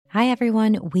Hi,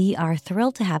 everyone. We are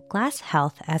thrilled to have Glass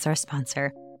Health as our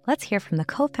sponsor. Let's hear from the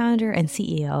co-founder and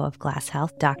CEO of Glass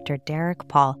Health, Dr. Derek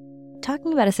Paul,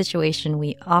 talking about a situation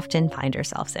we often find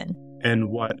ourselves in. And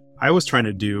what I was trying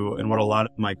to do, and what a lot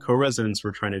of my co-residents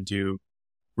were trying to do,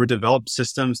 were develop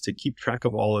systems to keep track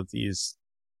of all of these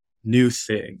new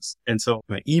things. And so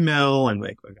my email, and I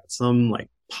got some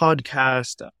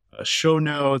podcast, show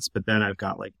notes, but then I've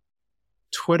got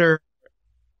Twitter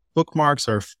bookmarks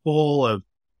are full of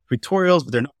tutorials,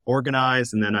 but they're not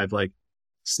organized. And then I've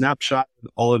snapshot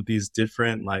all of these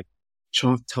different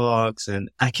chunk talks, and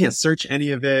I can't search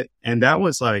any of it. And that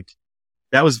was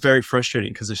very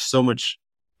frustrating because there's so much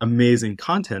amazing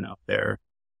content out there.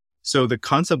 So the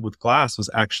concept with Glass was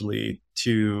actually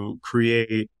to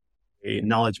create a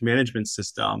knowledge management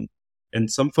system. And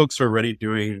some folks are already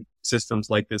doing systems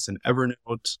like this in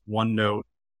Evernote, OneNote,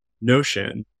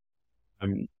 Notion.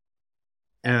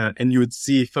 And you would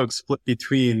see folks flip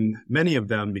between many of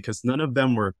them because none of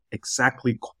them were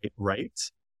exactly quite right.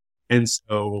 And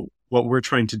so what we're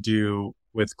trying to do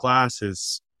with Glass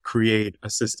is create a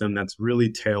system that's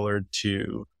really tailored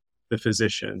to the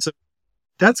physician. So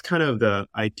that's kind of the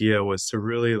idea, was to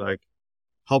really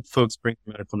help folks bring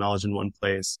medical knowledge in one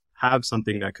place, have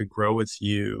something that could grow with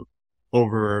you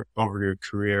over your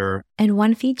career. And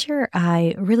one feature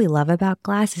I really love about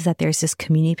Glass is that there's this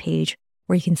community page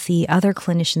where you can see other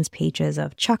clinicians' pages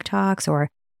of Chuck Talks or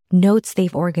notes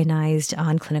they've organized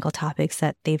on clinical topics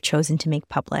that they've chosen to make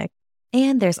public.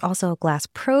 And there's also a Glass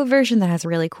Pro version that has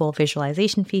really cool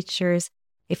visualization features.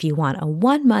 If you want a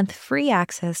 1-month free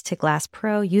access to Glass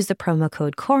Pro, use the promo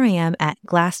code CoreIM at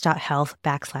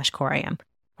glass.health/CoreIM.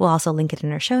 We'll also link it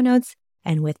in our show notes.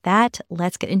 And with that,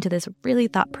 let's get into this really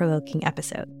thought-provoking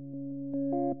episode.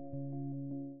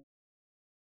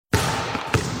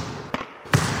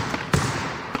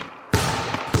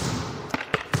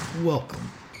 Welcome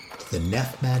to the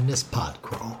Neph Madness Pod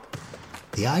Crawl.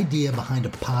 The idea behind a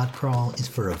pod crawl is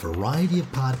for a variety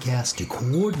of podcasts to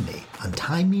coordinate on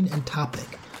timing and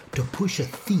topic to push a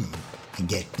theme and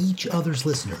get each other's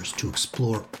listeners to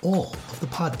explore all of the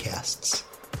podcasts.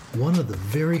 One of the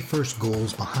very first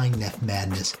goals behind Neph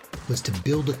Madness was to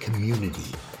build a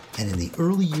community, and in the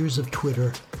early years of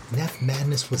Twitter, Neph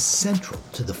Madness was central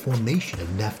to the formation of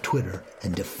Neph Twitter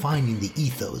and defining the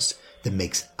ethos that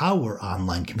makes our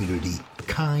online community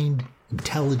kind,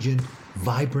 intelligent,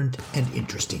 vibrant, and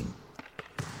interesting.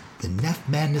 The Neph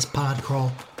Madness Pod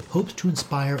Crawl hopes to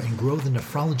inspire and grow the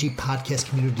nephrology podcast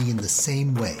community in the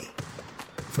same way.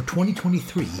 For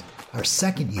 2023, our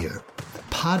second year, the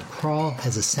Pod Crawl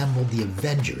has assembled the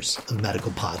Avengers of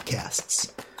medical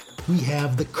podcasts. We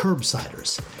have the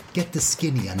Curbsiders, Get the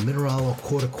Skinny on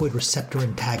mineralocorticoid receptor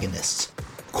antagonists.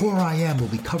 CoreIM will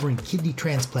be covering kidney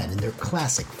transplant in their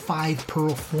classic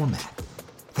 5-pearl format.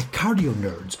 The Cardio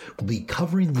Nerds will be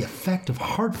covering the effect of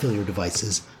heart failure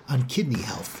devices on kidney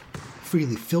health.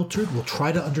 Freely Filtered will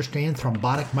try to understand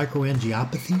thrombotic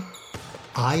microangiopathy.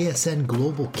 ISN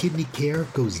Global Kidney Care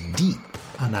goes deep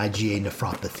on IgA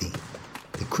nephropathy.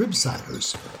 The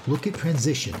Cribsiders look at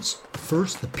transitions,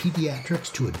 first the pediatrics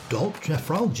to adult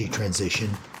nephrology transition,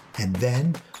 and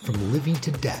then from living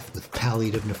to death with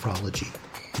palliative nephrology.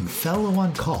 And Fellow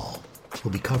on Call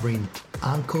will be covering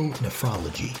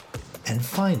onconephrology. And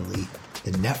finally,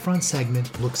 the Nephron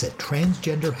segment looks at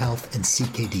transgender health and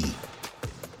CKD.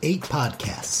 8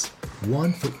 podcasts,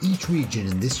 one for each region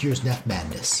in this year's Neph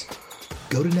Madness.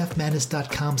 Go to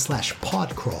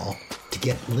nephmadness.com/podcrawl to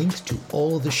get links to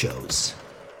all of the shows.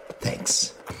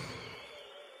 Thanks.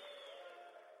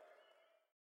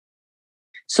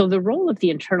 So the role of the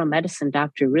internal medicine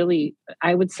doctor really,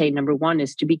 I would say, number one,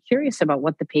 is to be curious about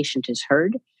what the patient has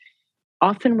heard.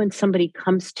 Often when somebody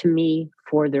comes to me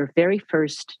for their very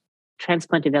first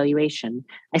transplant evaluation,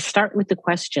 I start with the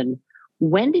question,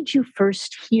 when did you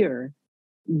first hear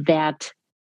that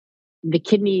the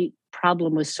kidney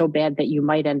problem was so bad that you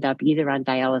might end up either on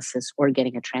dialysis or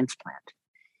getting a transplant?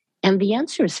 And the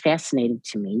answer is fascinating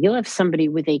to me. You'll have somebody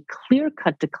with a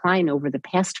clear-cut decline over the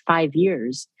past 5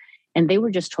 years, and they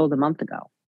were just told a month ago.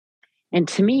 And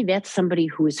to me, that's somebody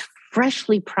who is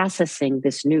freshly processing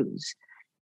this news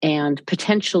and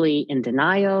potentially in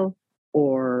denial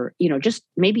or, just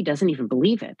maybe doesn't even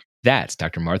believe it. That's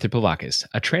Dr. Martha Pavlakis,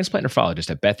 a transplant nephrologist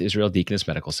at Beth Israel Deaconess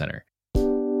Medical Center.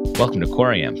 Welcome to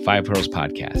CoreIM 5 Pearls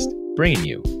podcast, bringing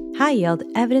you high-yield,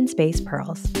 evidence-based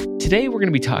pearls. Today, we're going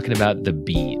to be talking about the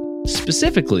bean,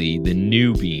 specifically the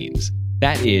new beans.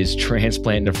 That is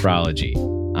transplant nephrology.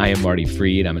 I am Marty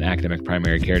Freed. I'm an academic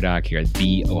primary care doc here at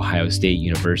The Ohio State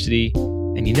University.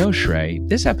 And Shrey,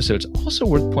 this episode's also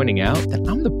worth pointing out that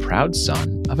I'm the proud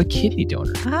son of a kidney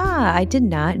donor. Ah, I did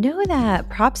not know that.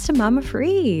 Props to Mama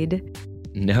Freed.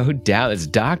 No doubt. It's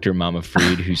Dr. Mama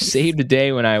Freed who saved the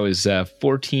day when I was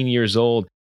 14 years old.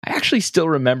 I actually still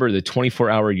remember the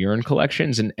 24-hour urine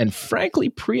collections, and frankly,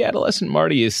 pre-adolescent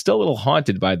Marty is still a little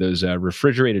haunted by those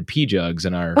refrigerated pee jugs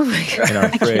in our fridge. I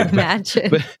can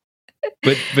imagine.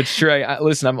 But sure,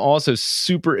 listen, I'm also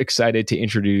super excited to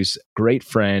introduce great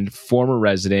friend, former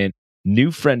resident,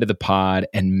 new friend of the pod,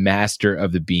 and master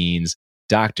of the beans,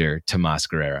 Dr. Tomas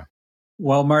Guerrero.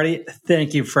 Well, Marty,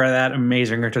 thank you for that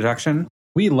amazing introduction.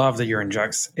 We love the urine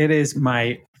jugs. It is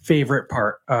my favorite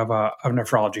part of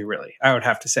nephrology, really, I would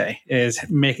have to say, is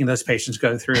making those patients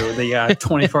go through the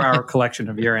 24-hour collection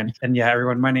of urine. And yeah,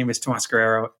 everyone, my name is Tomas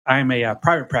Guerrero. I'm a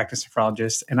private practice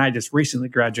nephrologist, and I just recently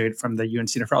graduated from the UNC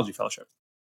Nephrology Fellowship.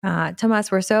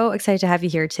 Tomas, we're so excited to have you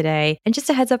here today. And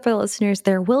just a heads up for the listeners,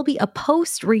 there will be a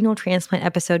post-renal transplant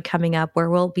episode coming up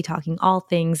where we'll be talking all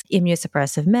things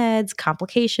immunosuppressive meds,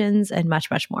 complications, and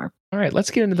much, much more. All right, let's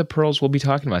get into the pearls we'll be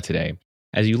talking about today.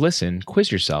 As you listen, quiz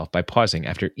yourself by pausing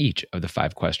after each of the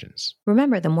 5 questions.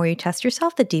 Remember, the more you test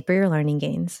yourself, the deeper your learning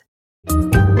gains.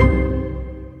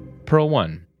 Pearl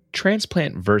 1,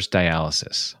 transplant versus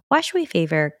dialysis. Why should we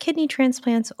favor kidney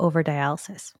transplants over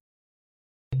dialysis?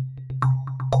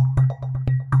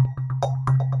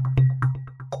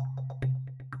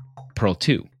 Pearl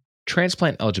 2,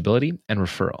 transplant eligibility and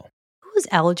referral. Who's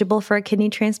eligible for a kidney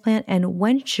transplant and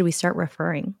when should we start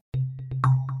referring?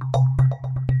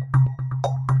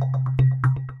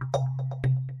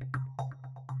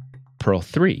 Pearl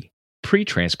 3,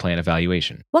 pre-transplant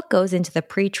evaluation. What goes into the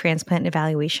pre-transplant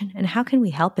evaluation and how can we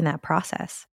help in that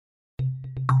process?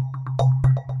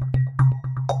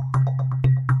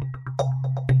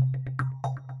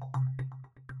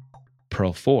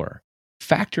 Pearl 4,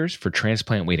 factors for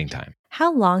transplant waiting time.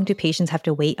 How long do patients have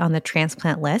to wait on the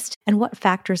transplant list and what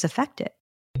factors affect it?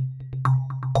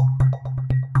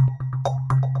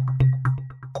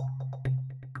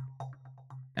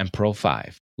 And Pearl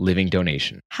 5, living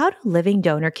donation. How do living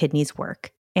donor kidneys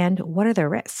work and what are their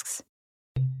risks?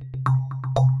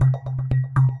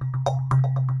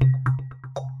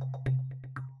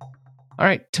 All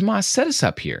right, Tomas, set us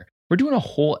up here. We're doing a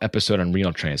whole episode on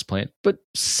renal transplant, but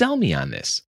sell me on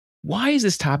this. Why is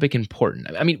this topic important?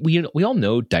 I mean, we all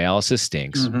know dialysis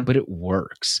stinks, but it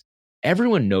works.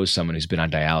 Everyone knows someone who's been on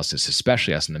dialysis,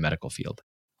 especially us in the medical field.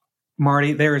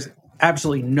 Marty, there is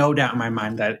absolutely no doubt in my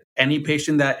mind that any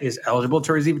patient that is eligible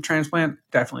to receive a transplant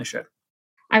definitely should.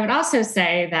 I would also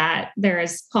say that there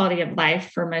is quality of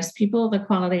life for most people. The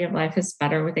quality of life is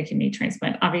better with a kidney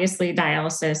transplant. Obviously,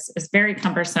 dialysis is very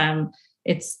cumbersome.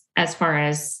 It's as far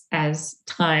as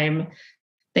time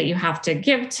that you have to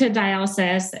give to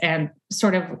dialysis and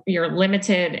sort of you're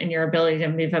limited in your ability to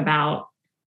move about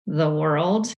the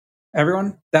world.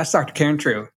 Everyone, that's Dr. Karen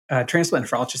True, transplant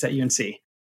nephrologist at UNC.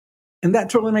 And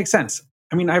that totally makes sense.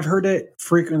 I mean, I've heard it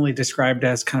frequently described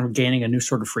as kind of gaining a new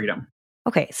sort of freedom.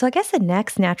 Okay, so I guess the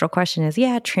next natural question is,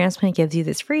 transplant gives you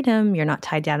this freedom. You're not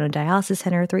tied down to a dialysis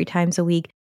center 3 times a week.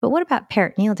 But what about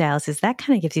peritoneal dialysis? That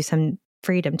kind of gives you some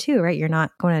freedom too, right? You're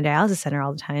not going to a dialysis center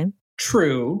all the time.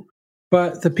 True.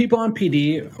 But the people on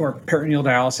PD or peritoneal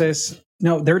dialysis,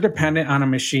 no, they're dependent on a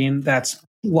machine that's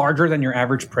larger than your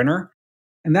average printer.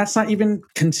 And that's not even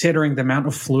considering the amount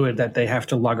of fluid that they have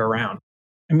to lug around.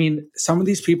 I mean, some of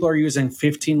these people are using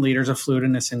 15 liters of fluid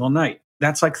in a single night.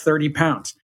 That's like 30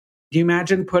 pounds. Do you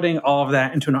imagine putting all of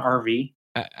that into an RV?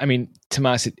 I mean,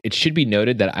 Tomas, it should be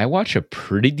noted that I watch a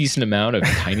pretty decent amount of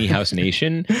Tiny House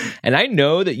Nation, and I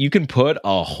know that you can put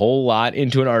a whole lot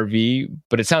into an RV,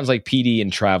 but it sounds like PD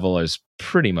and travel is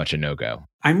pretty much a no-go.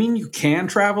 I mean, you can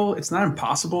travel. It's not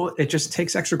impossible. It just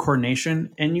takes extra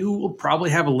coordination, and you will probably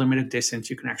have a limited distance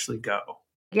you can actually go.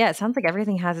 Yeah, it sounds like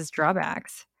everything has its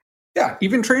drawbacks. Yeah,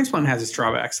 even transplant has its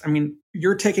drawbacks. I mean,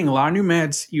 you're taking a lot of new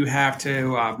meds. You have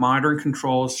to monitor and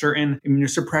control certain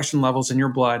immunosuppression levels in your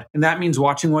blood. And that means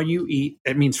watching what you eat.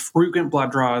 It means frequent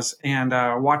blood draws and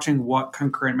watching what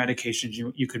concurrent medications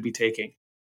you could be taking.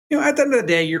 You know, at the end of the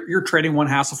day, you're trading one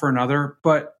hassle for another.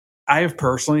 But I have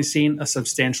personally seen a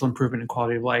substantial improvement in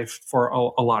quality of life for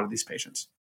a lot of these patients.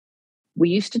 We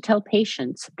used to tell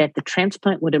patients that the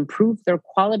transplant would improve their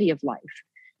quality of life.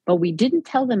 But we didn't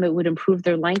tell them it would improve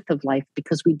their length of life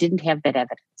because we didn't have that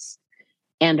evidence.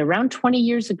 And around 20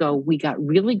 years ago, we got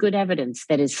really good evidence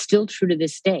that is still true to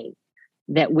this day,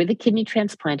 that with a kidney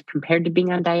transplant compared to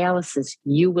being on dialysis,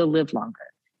 you will live longer,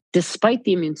 despite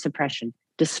the immune suppression,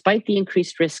 despite the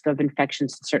increased risk of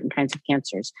infections and certain kinds of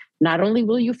cancers. Not only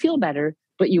will you feel better,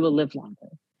 but you will live longer.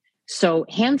 So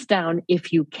hands down,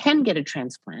 if you can get a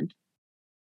transplant,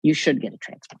 you should get a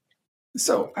transplant.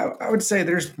 So I would say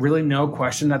there's really no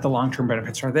question that the long-term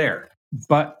benefits are there.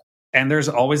 And there's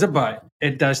always a but,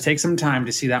 it does take some time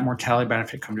to see that mortality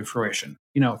benefit come to fruition,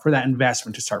 for that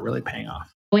investment to start really paying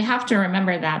off. We have to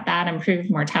remember that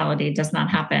improved mortality does not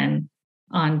happen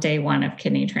on day one of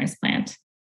kidney transplant.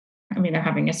 I mean, they're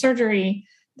having a surgery,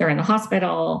 they're in the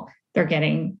hospital, they're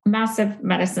getting massive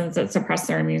medicines that suppress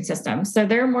their immune system. So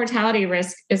their mortality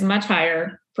risk is much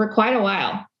higher for quite a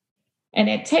while. And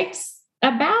it takes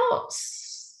about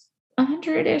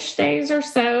 100-ish days or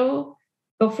so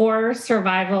before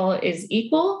survival is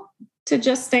equal to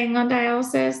just staying on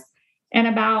dialysis, and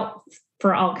about,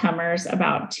 for all comers,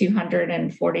 about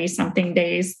 240 something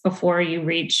days before you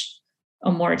reach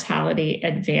a mortality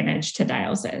advantage to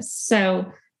dialysis.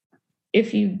 So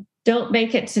if you don't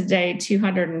make it to day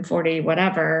 240,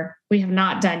 whatever, we have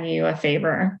not done you a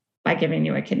favor by giving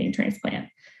you a kidney transplant.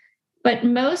 But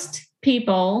most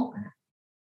people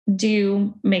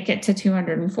do make it to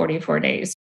 244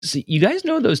 days. So you guys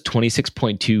know those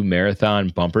 26.2 marathon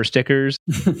bumper stickers?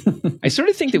 I sort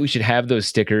of think that we should have those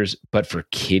stickers, but for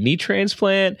kidney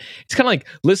transplant. It's kind of like,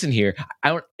 listen here,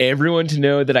 I want everyone to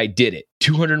know that I did it.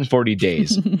 240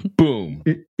 days. Boom.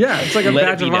 Yeah, it's like a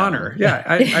badge of honor. Yeah,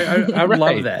 I would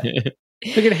love that.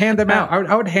 I could hand them out.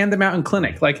 I would hand them out in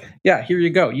clinic. Like, yeah, here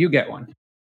you go. You get one.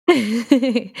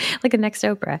 Like a next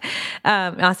Oprah.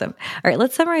 Awesome. All right,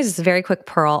 let's summarize this very quick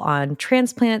pearl on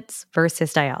transplants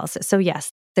versus dialysis. So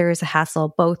yes, there is a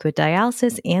hassle both with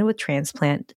dialysis and with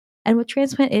transplant. And with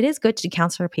transplant, it is good to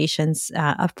counsel our patients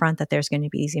upfront that there's going to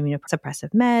be these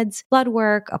immunosuppressive meds, blood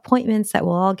work, appointments that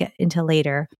we'll all get into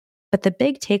later. But the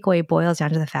big takeaway boils down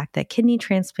to the fact that kidney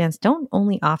transplants don't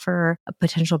only offer a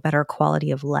potential better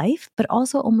quality of life, but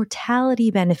also a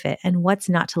mortality benefit. And what's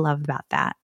not to love about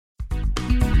that?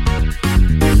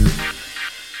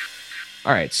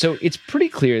 All right, so it's pretty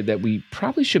clear that we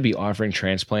probably should be offering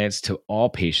transplants to all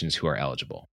patients who are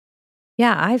eligible.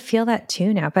 Yeah, I feel that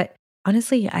too now. But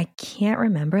honestly, I can't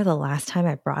remember the last time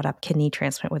I brought up kidney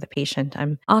transplant with a patient.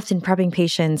 I'm often prepping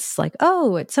patients like,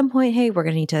 oh, at some point, hey, we're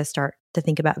going to need to start to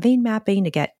think about vein mapping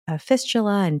to get a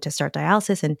fistula and to start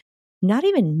dialysis, and not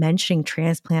even mentioning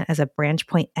transplant as a branch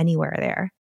point anywhere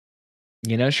there.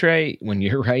 Shrey, when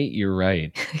you're right, you're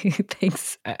right.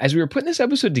 Thanks. As we were putting this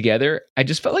episode together, I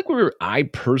just felt like I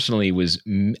personally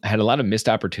had a lot of missed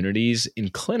opportunities in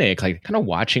clinic, like kind of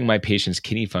watching my patient's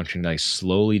kidney function like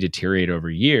slowly deteriorate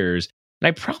over years. And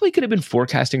I probably could have been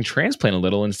forecasting transplant a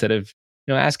little instead of,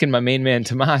 asking my main man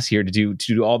Tomas here to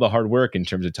do all the hard work in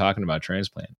terms of talking about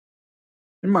transplant.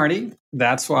 And Marty,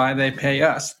 that's why they pay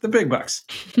us the big bucks.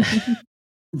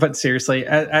 But seriously,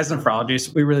 as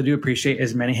nephrologists, we really do appreciate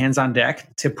as many hands on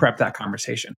deck to prep that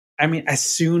conversation. I mean, as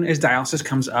soon as dialysis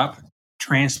comes up,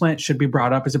 transplant should be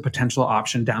brought up as a potential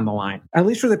option down the line, at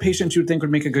least for the patients you would think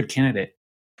would make a good candidate.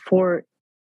 For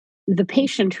the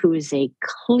patient who is a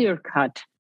clear-cut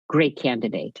great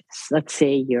candidate, let's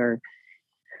say you're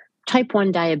type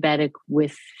 1 diabetic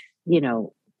with,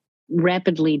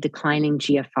 rapidly declining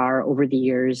GFR over the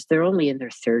years, they're only in their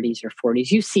 30s or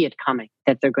 40s. You see it coming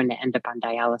that they're going to end up on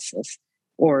dialysis.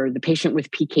 Or the patient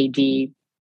with PKD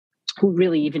who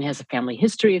really even has a family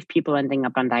history of people ending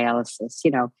up on dialysis.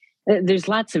 There's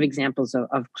lots of examples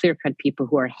of clear-cut people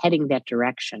who are heading that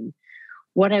direction.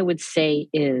 What I would say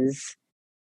is,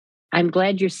 I'm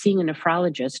glad you're seeing a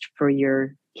nephrologist for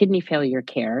your kidney failure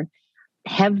care.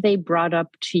 Have they brought up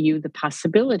to you the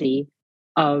possibility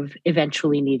of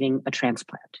eventually needing a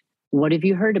transplant? What have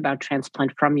you heard about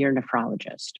transplant from your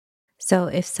nephrologist? So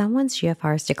if someone's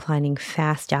GFR is declining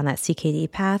fast down that CKD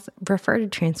path, refer to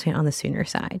transplant on the sooner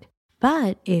side.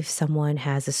 But if someone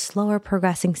has a slower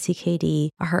progressing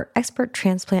CKD, our expert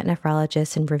transplant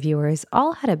nephrologists and reviewers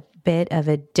all had a bit of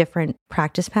a different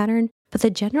practice pattern. But the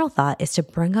general thought is to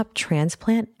bring up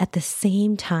transplant at the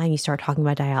same time you start talking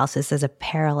about dialysis as a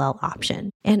parallel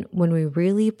option. And when we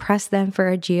really press them for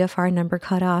a GFR number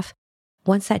cutoff,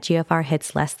 once that GFR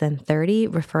hits less than 30,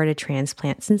 refer to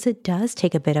transplant, since it does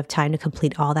take a bit of time to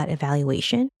complete all that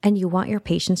evaluation. And you want your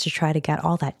patients to try to get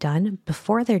all that done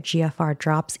before their GFR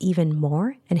drops even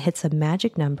more and hits a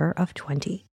magic number of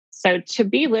 20. So to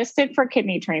be listed for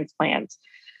kidney transplant,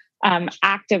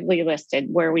 actively listed,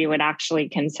 where we would actually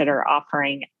consider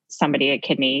offering somebody a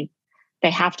kidney,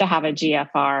 they have to have a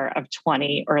GFR of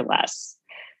 20 or less.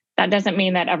 That doesn't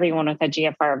mean that everyone with a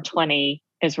GFR of 20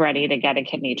 is ready to get a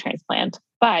kidney transplant,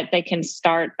 but they can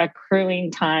start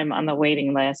accruing time on the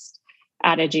waiting list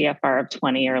at a GFR of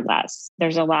 20 or less.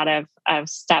 There's a lot of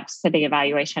steps to the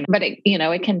evaluation, but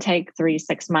it can take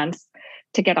 3-6 months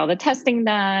to get all the testing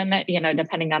done,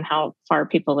 depending on how far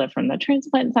people live from the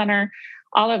transplant center.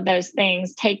 All of those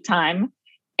things take time.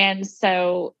 And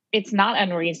so it's not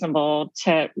unreasonable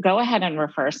to go ahead and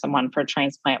refer someone for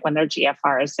transplant when their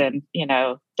GFR is in,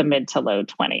 the mid to low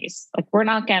 20s. Like, we're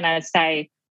not going to say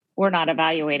we're not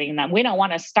evaluating them. We don't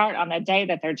want to start on the day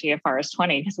that their GFR is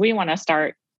 20 because we want to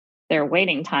start their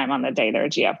waiting time on the day their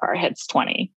GFR hits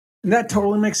 20. And that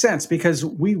totally makes sense because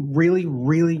we really,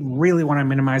 really, really want to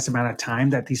minimize the amount of time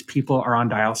that these people are on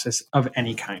dialysis of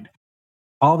any kind.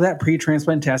 All of that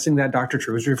pre-transplant testing that Dr.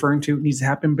 True is referring to needs to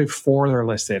happen before they're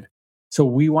listed. So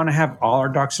we want to have all our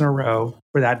ducks in a row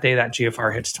for that day that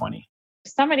GFR hits 20.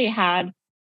 Somebody had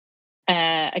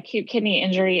an acute kidney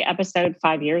injury episode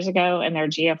 5 years ago and their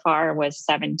GFR was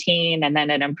 17 and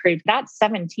then it improved. That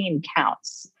 17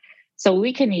 counts. So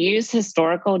we can use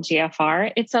historical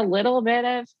GFR. It's a little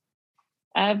bit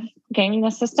of gaming the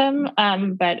system,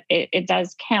 but it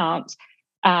does count.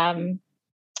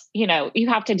 You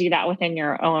have to do that within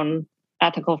your own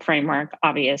ethical framework,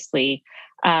 obviously.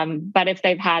 But if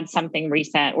they've had something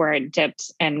recent where it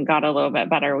dipped and got a little bit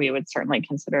better, we would certainly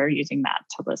consider using that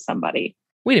to list somebody.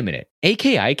 Wait a minute.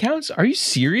 AKI counts? Are you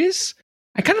serious?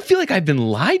 I kind of feel like I've been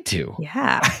lied to.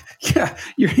 Yeah. Yeah,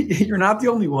 you're not the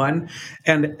only one.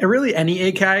 And really any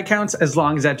AKI counts as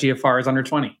long as that GFR is under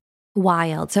 20.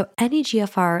 Wild. So any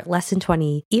GFR less than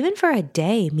 20, even for a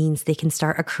day, means they can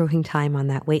start accruing time on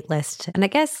that wait list. And I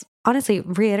guess, honestly,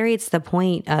 reiterates the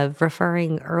point of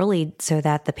referring early so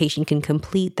that the patient can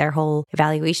complete their whole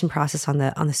evaluation process on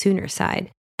the sooner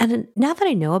side. And now that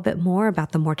I know a bit more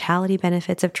about the mortality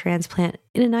benefits of transplant,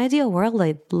 in an ideal world,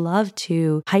 I'd love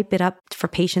to hype it up for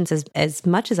patients as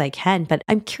much as I can. But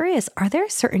I'm curious, are there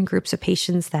certain groups of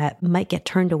patients that might get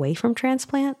turned away from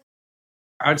transplant?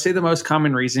 I would say the most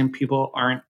common reason people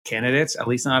aren't candidates, at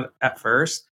least not at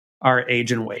first, are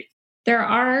age and weight. There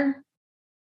are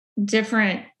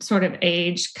different sort of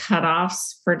age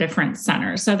cutoffs for different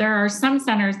centers. So there are some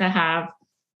centers that have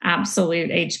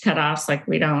absolute age cutoffs, like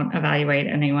we don't evaluate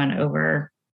anyone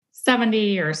over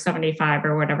 70 or 75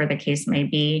 or whatever the case may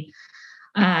be.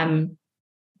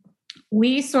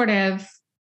 We sort of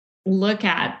look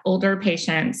at older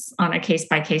patients on a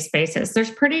case-by-case basis.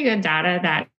 There's pretty good data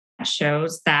that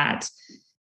shows that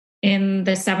in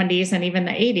the 70s and even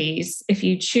the 80s, if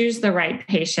you choose the right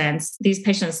patients, these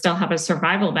patients still have a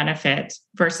survival benefit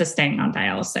versus staying on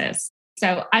dialysis.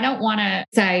 So I don't want to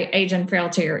say age and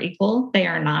frailty are equal. They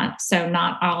are not. So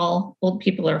not all old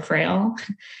people are frail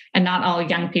and not all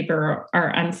young people are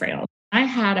unfrail. I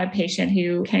had a patient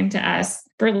who came to us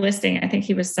for listing. I think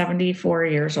he was 74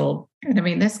 years old. And I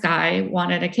mean, this guy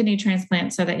wanted a kidney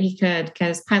transplant so that he could get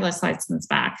his pilot's license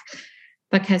back,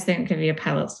 because they don't give you a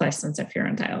pilot's license if you're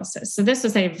on dialysis. So this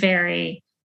was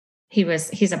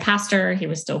he's a pastor. He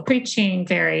was still preaching,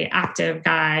 very active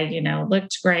guy,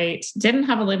 looked great. Didn't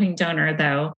have a living donor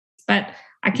though, but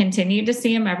I continued to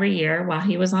see him every year while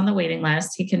he was on the waiting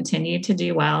list. He continued to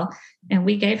do well. And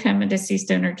we gave him a deceased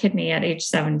donor kidney at age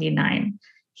 79.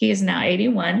 He is now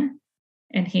 81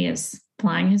 and he is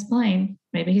flying his plane.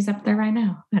 Maybe he's up there right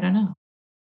now. I don't know.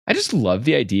 I just love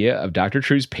the idea of Dr.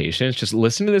 True's patients just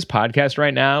listen to this podcast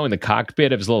right now in the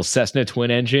cockpit of his little Cessna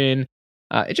twin engine.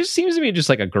 It just seems to me just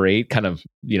like a great kind of,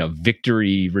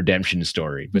 victory redemption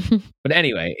story. But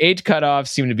anyway, age cutoffs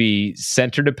seem to be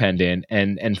center dependent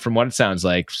and from what it sounds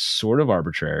like, sort of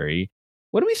arbitrary.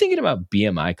 What are we thinking about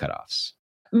BMI cutoffs?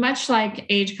 Much like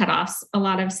age cutoffs, a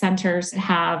lot of centers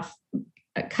have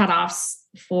cutoffs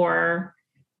for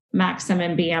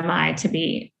maximum BMI to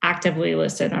be actively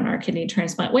listed on our kidney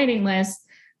transplant waiting list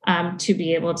to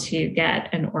be able to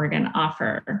get an organ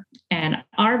offer. And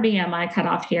our BMI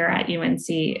cutoff here at UNC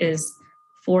is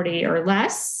 40 or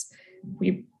less.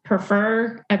 We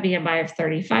prefer a BMI of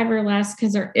 35 or less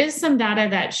because there is some data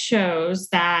that shows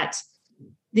that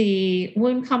the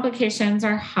wound complications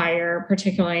are higher,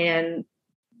 particularly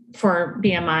for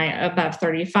BMI above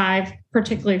 35,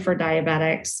 particularly for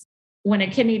diabetics. When a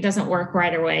kidney doesn't work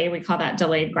right away, we call that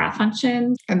delayed graft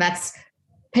function. And that's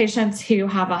patients who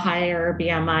have a higher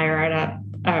BMI are at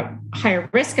a higher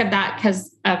risk of that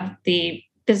because of the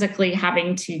physically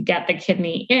having to get the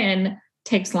kidney in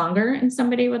takes longer in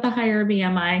somebody with a higher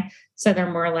BMI. So they're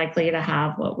more likely to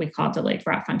have what we call delayed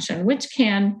graft function, which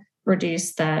can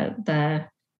reduce the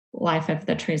life of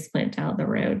the transplant down the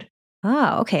road.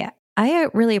 Oh, okay. I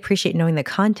really appreciate knowing the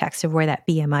context of where that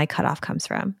BMI cutoff comes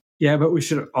from. Yeah, but we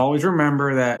should always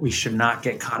remember that we should not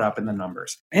get caught up in the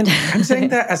numbers. And I'm saying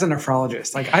that as a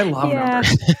nephrologist. Like, I love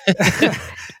numbers.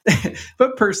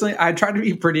 But personally, I try to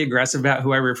be pretty aggressive about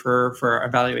who I refer for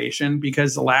evaluation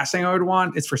because the last thing I would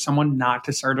want is for someone not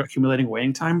to start accumulating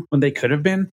waiting time when they could have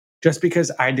been just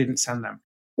because I didn't send them.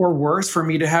 Or worse, for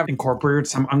me to have incorporated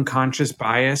some unconscious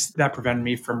bias that prevented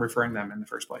me from referring them in the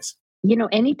first place.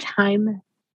 Anytime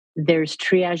there's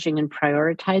triaging and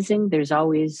prioritizing. There's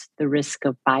always the risk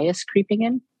of bias creeping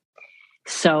in.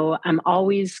 So I'm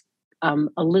always a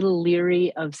little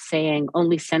leery of saying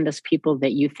only send us people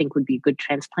that you think would be good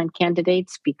transplant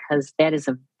candidates, because that is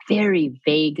a very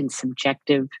vague and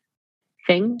subjective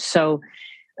thing. So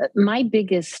my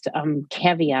biggest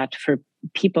caveat for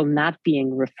people not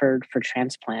being referred for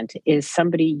transplant is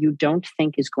somebody you don't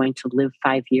think is going to live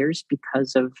 5 years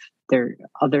because of their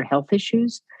other health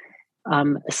issues.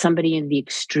 Somebody in the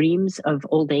extremes of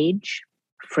old age,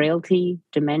 frailty,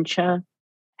 dementia.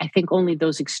 I think only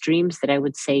those extremes that I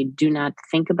would say do not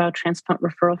think about transplant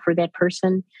referral for that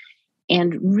person.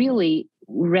 And really,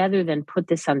 rather than put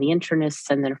this on the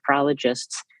internists and the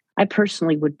nephrologists, I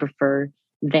personally would prefer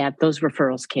that those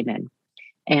referrals came in.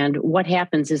 And what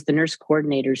happens is the nurse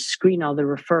coordinators screen all the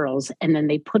referrals, and then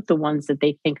they put the ones that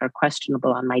they think are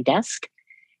questionable on my desk,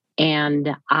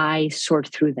 and I sort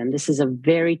through them. This is a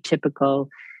very typical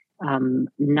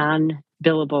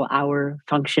non-billable hour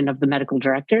function of the medical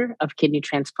director of kidney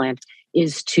transplant,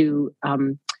 is to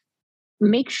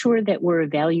make sure that we're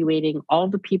evaluating all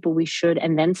the people we should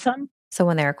and then some. So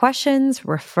when there are questions,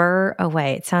 refer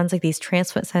away. It sounds like these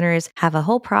transplant centers have a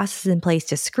whole process in place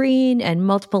to screen and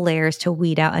multiple layers to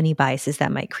weed out any biases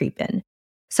that might creep in.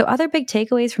 So other big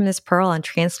takeaways from this Pearl on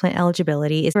transplant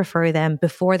eligibility is refer them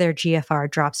before their GFR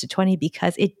drops to 20,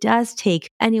 because it does take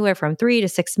anywhere from 3 to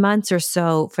 6 months or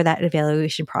so for that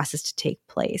evaluation process to take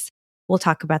place. We'll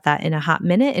talk about that in a hot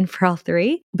minute in Pearl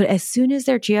 3. But as soon as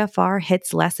their GFR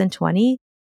hits less than 20,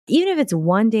 even if it's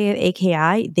 1 day of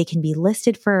AKI, they can be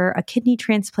listed for a kidney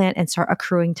transplant and start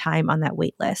accruing time on that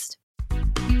wait list.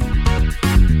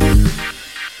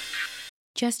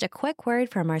 Just a quick word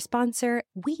from our sponsor.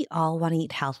 We all want to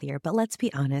eat healthier, but let's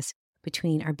be honest,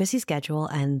 between our busy schedule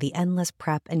and the endless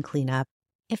prep and cleanup,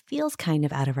 it feels kind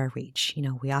of out of our reach.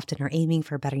 We often are aiming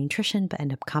for better nutrition, but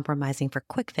end up compromising for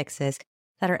quick fixes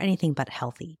that are anything but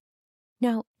healthy.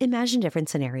 Now, imagine a different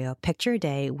scenario. Picture a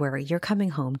day where you're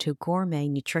coming home to gourmet,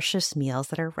 nutritious meals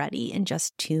that are ready in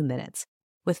just 2 minutes.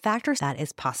 With Factor, that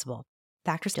is possible.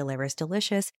 Factor delivers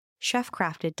delicious,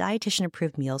 chef-crafted,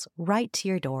 dietitian-approved meals right to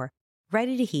your door,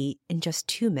 ready to heat in just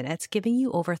 2 minutes, giving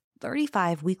you over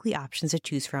 35 weekly options to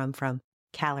choose from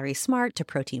Calorie Smart to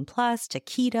Protein Plus to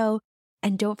Keto.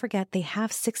 And don't forget, they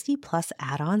have 60 plus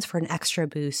add-ons for an extra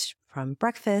boost, from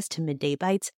breakfast to midday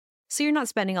bites, so you're not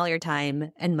spending all your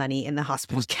time and money in the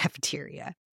hospital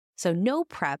cafeteria. So no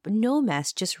prep, no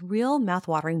mess, just real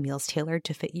mouth-watering meals tailored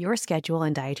to fit your schedule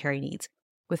and dietary needs.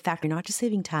 With Factor, you're not just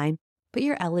saving time, but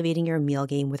you're elevating your meal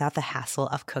game without the hassle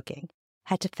of cooking.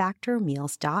 Head to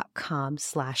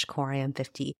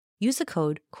factormeals.com/CoreIM50. Use the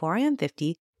code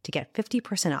CoreIM50 to get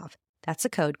 50% off. That's the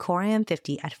code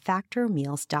CoreIM50 at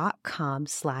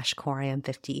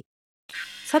factormeals.com/CoreIM50.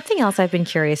 Something else I've been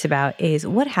curious about is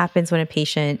what happens when a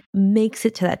patient makes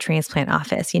it to that transplant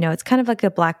office. It's kind of like a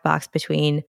black box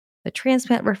between the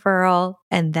transplant referral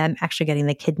and them actually getting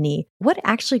the kidney. What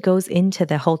actually goes into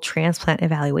the whole transplant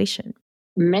evaluation?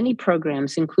 Many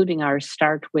programs, including ours,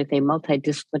 start with a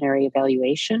multidisciplinary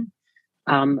evaluation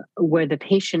where the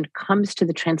patient comes to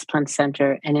the transplant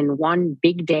center and in one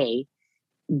big day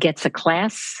gets a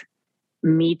class,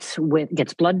 gets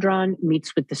blood drawn,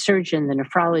 meets with the surgeon, the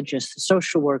nephrologist, the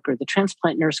social worker, the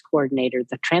transplant nurse coordinator,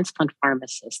 the transplant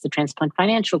pharmacist, the transplant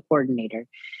financial coordinator,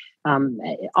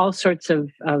 all sorts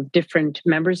of different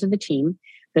members of the team,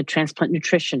 the transplant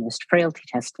nutritionist, frailty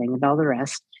testing, and all the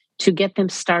rest, to get them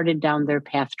started down their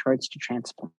path towards to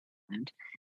transplant.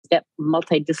 That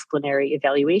multidisciplinary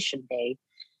evaluation day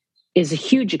is a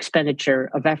huge expenditure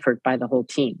of effort by the whole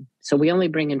team. So we only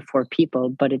bring in 4 people,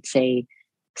 but it's a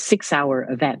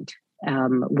 6-hour event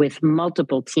with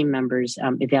multiple team members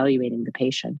evaluating the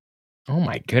patient. Oh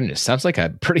my goodness. Sounds like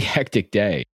a pretty hectic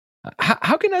day.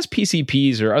 How can us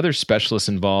PCPs or other specialists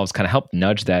involved kind of help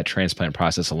nudge that transplant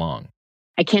process along?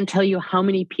 I can't tell you how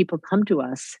many people come to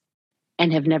us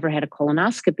and have never had a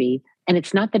colonoscopy. And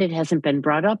it's not that it hasn't been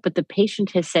brought up, but the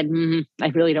patient has said, I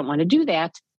really don't want to do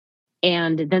that.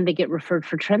 And then they get referred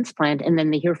for transplant. And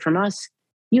then they hear from us,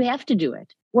 you have to do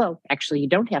it. Well, actually, you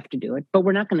don't have to do it, but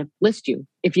we're not going to list you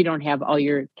if you don't have all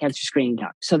your cancer screening done.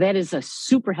 So that is a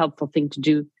super helpful thing to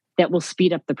do that will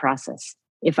speed up the process.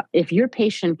 If your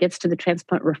patient gets to the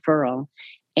transplant referral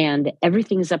and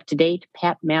everything is up to date,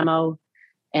 Pap, mammo,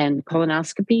 and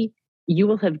colonoscopy, you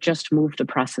will have just moved the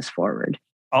process forward.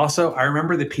 Also, I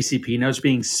remember the PCP notes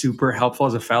being super helpful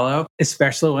as a fellow,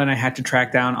 especially when I had to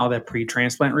track down all the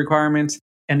pre-transplant requirements,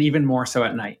 and even more so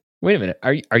at night. Wait a minute.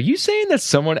 Are you saying that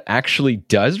someone actually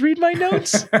does read my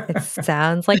notes? It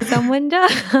sounds like someone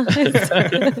does.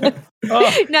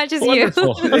 Not just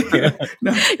wonderful. you.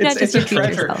 No, Not just it's a you,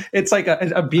 treasure. yourself. It's like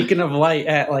a beacon of light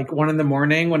at like 1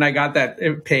 a.m. when I got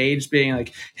that page being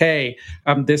like, hey,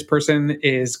 this person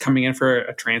is coming in for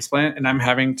a transplant and I'm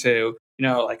having to,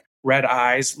 like red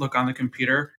eyes, look on the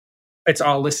computer. It's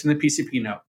all listed in the PCP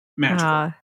note.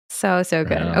 Magical. So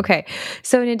good. Wow. Okay.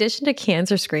 So in addition to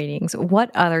cancer screenings,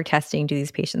 what other testing do these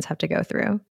patients have to go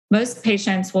through? Most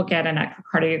patients will get an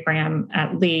echocardiogram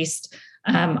at least.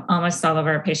 Almost all of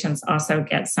our patients also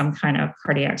get some kind of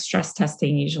cardiac stress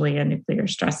testing, usually a nuclear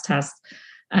stress test.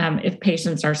 If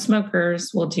patients are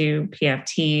smokers, we'll do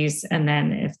PFTs. And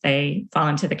then if they fall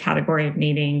into the category of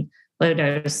needing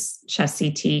low-dose chest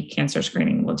CT cancer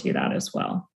screening, we'll do that as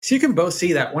well. So you can both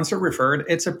see that once they're referred,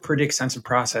 it's a pretty extensive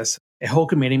process. A whole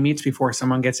committee meets before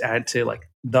someone gets added to like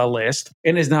the list.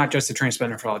 And it's not just the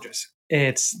transplant nephrologist.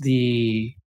 It's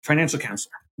the financial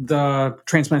counselor, the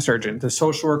transplant surgeon, the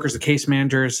social workers, the case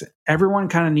managers. Everyone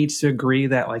kind of needs to agree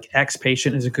that like X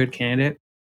patient is a good candidate.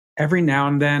 Every now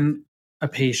and then a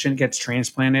patient gets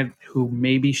transplanted who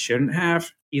maybe shouldn't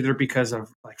have, either because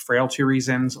of like frailty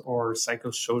reasons or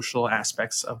psychosocial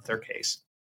aspects of their case.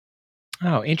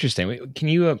 Oh, interesting. Can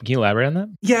you elaborate on that?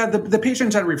 Yeah, the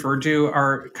patients I referred to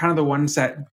are kind of the ones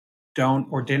that don't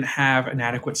or didn't have an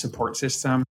adequate support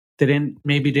system. They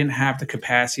didn't have the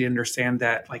capacity to understand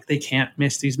that like they can't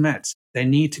miss these meds. They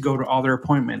need to go to all their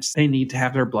appointments. They need to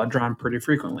have their blood drawn pretty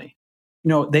frequently.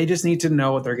 They just need to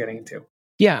know what they're getting into.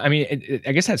 Yeah, I mean,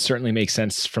 I guess that certainly makes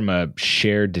sense from a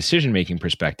shared decision-making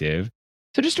perspective.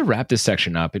 So just to wrap this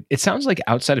section up, it sounds like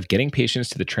outside of getting patients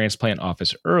to the transplant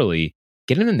office early,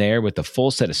 getting them there with the full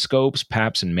set of scopes,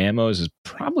 PAPs, and mammos is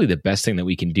probably the best thing that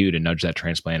we can do to nudge that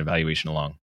transplant evaluation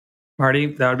along. Marty,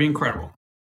 that would be incredible.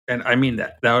 And I mean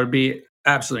that. That would be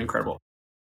absolutely incredible.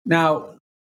 Now,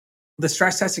 the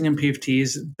stress testing and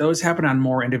PFTs, those happen on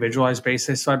more individualized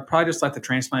basis. So I'd probably just let the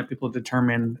transplant people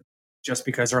determine just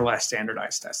because they're less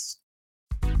standardized tests.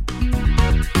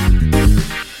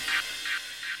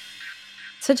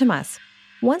 So Tomas,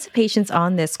 once a patient's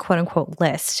on this quote unquote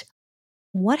list,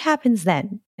 what happens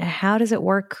then? How does it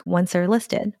work once they're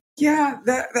listed? Yeah,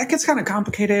 that gets kind of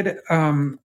complicated.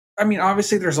 I mean,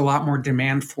 obviously there's a lot more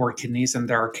demand for kidneys than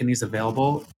there are kidneys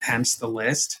available, hence the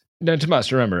list. No,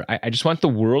 Tomas, remember, I just want the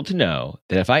world to know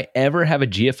that if I ever have a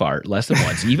GFR less than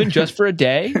once, even just for a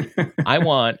day, I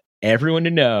want everyone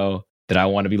to know that I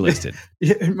want to be listed.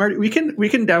 Yeah, Marty, we can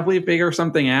definitely figure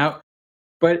something out.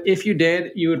 But if you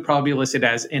did, you would probably be listed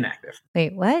as inactive.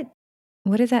 Wait, what?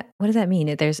 What does that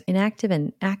mean? There's inactive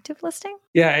and active listing?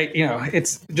 Yeah,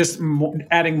 it's just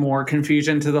adding more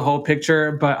confusion to the whole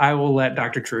picture, but I will let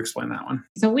Dr. True explain that one.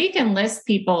 So we can list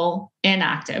people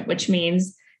inactive, which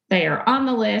means they are on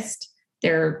the list,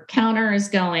 their counter is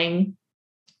going,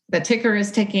 the ticker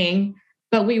is ticking,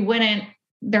 but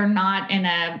they're not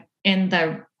in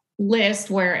the list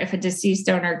where if a deceased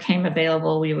donor came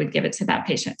available, we would give it to that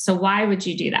patient. So why would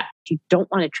you do that? You don't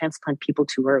want to transplant people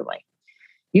too early.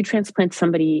 You transplant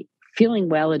somebody feeling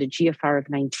well at a GFR of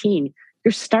 19,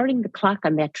 you're starting the clock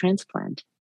on that transplant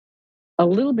a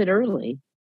little bit early.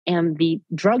 And the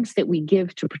drugs that we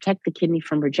give to protect the kidney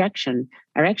from rejection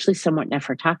are actually somewhat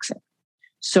nephrotoxic.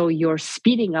 So you're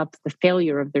speeding up the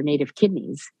failure of their native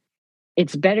kidneys.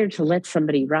 It's better to let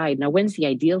somebody ride. Now, when's the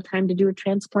ideal time to do a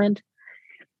transplant?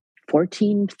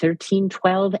 14, 13,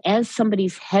 12. As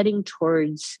somebody's heading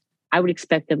towards, I would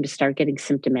expect them to start getting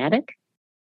symptomatic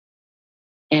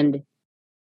and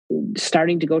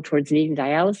starting to go towards needing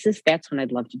dialysis, that's when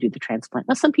I'd love to do the transplant.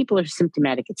 Now, some people are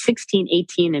symptomatic at 16,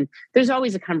 18, and there's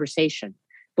always a conversation.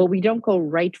 But we don't go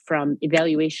right from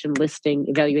evaluation listing,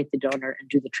 evaluate the donor, and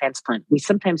do the transplant. We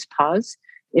sometimes pause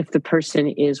if the person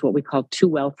is what we call too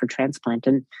well for transplant.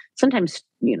 And sometimes,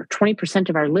 20%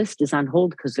 of our list is on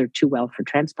hold because they're too well for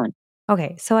transplant.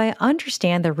 Okay, so I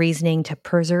understand the reasoning to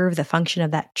preserve the function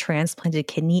of that transplanted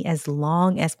kidney as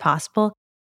long as possible.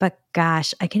 But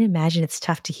gosh, I can imagine it's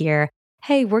tough to hear,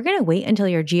 hey, we're going to wait until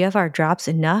your GFR drops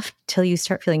enough till you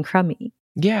start feeling crummy.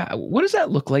 Yeah. What does that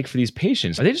look like for these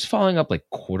patients? Are they just following up like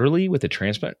quarterly with a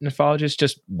transplant nephrologist,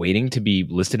 just waiting to be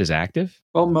listed as active?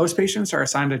 Well, most patients are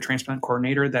assigned a transplant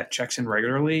coordinator that checks in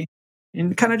regularly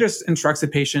and kind of just instructs the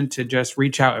patient to just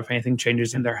reach out if anything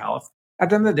changes in their health. At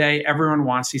the end of the day, everyone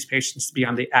wants these patients to be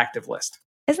on the active list.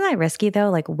 Isn't that risky though?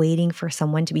 Like waiting for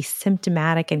someone to be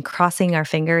symptomatic and crossing our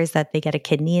fingers that they get a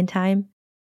kidney in time?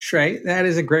 Shrey, that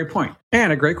is a great point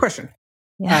and a great question.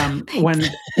 Yeah,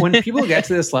 when people get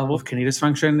to this level of kidney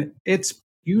dysfunction, it's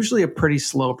usually a pretty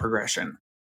slow progression.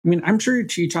 I mean, I'm sure you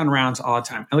teach on rounds all the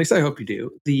time. At least I hope you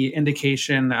do. The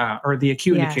indication or the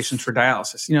acute indications for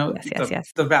dialysis,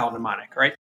 the valve mnemonic,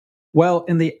 right? Well,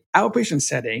 in the outpatient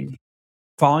setting,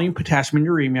 following potassium and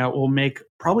uremia will make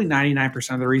probably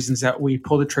 99% of the reasons that we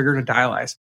pull the trigger to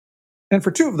dialyze. And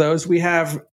for two of those, we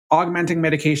have augmenting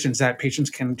medications that patients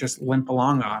can just limp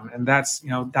along on. And that's,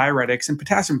 diuretics and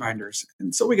potassium binders.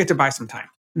 And so we get to buy some time.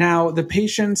 Now, the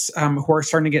patients who are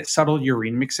starting to get subtle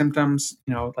uremic symptoms,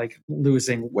 like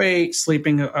losing weight,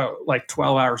 sleeping like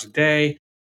 12 hours a day,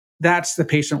 that's the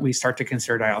patient we start to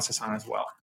consider dialysis on as well.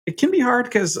 It can be hard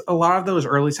because a lot of those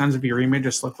early signs of uremia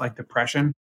just look like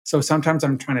depression. So sometimes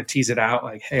I'm trying to tease it out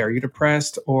like, hey, are you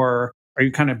depressed? Or are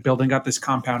you kind of building up this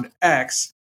compound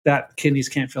X that kidneys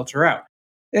can't filter out?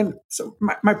 And so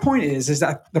my point is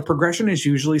that the progression is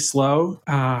usually slow.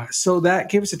 So that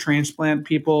gives the transplant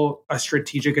people a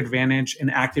strategic advantage in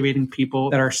activating people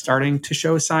that are starting to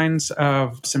show signs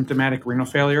of symptomatic renal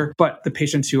failure, but the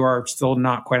patients who are still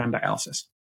not quite on dialysis.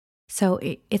 So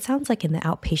it sounds like in the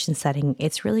outpatient setting,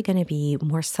 it's really going to be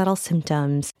more subtle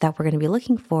symptoms that we're going to be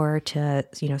looking for to,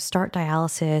 start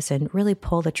dialysis and really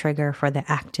pull the trigger for the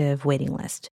active waiting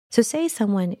list. So say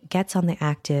someone gets on the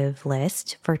active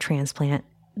list for transplant,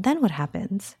 then what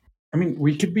happens? I mean,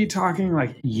 we could be talking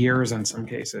like years in some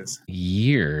cases.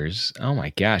 Years? Oh my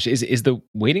gosh. Is the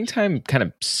waiting time kind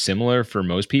of similar for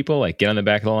most people? Like get on the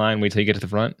back of the line, wait till you get to the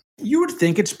front? You would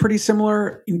think it's pretty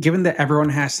similar, given that everyone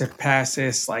has to pass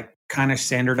this like kind of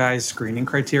standardized screening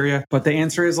criteria. But the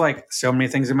answer is like so many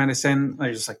things in medicine,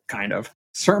 like just like kind of.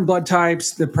 Certain blood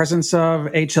types, the presence of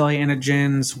HLA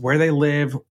antigens, where they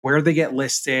live, where they get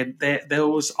listed,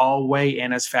 those all weigh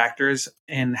in as factors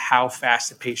in how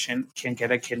fast a patient can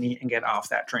get a kidney and get off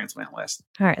that transplant list.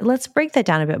 All right, let's break that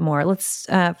down a bit more. Let's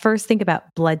first think about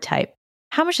blood type.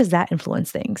 How much does that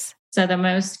influence things? So the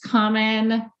most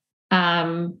common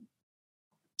blood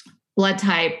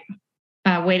type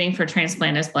waiting for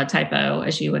transplant is blood type O,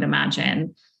 as you would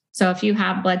imagine. So if you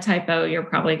have blood type O, you're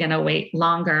probably going to wait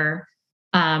longer.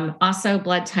 Also,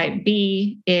 blood type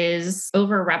B is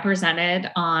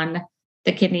overrepresented on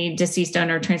the kidney deceased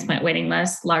donor transplant waiting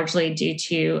list, largely due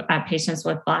to patients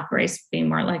with Black race being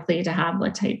more likely to have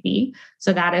blood type B.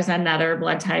 So that is another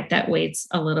blood type that waits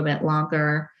a little bit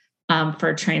longer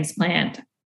for transplant.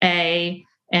 A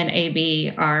and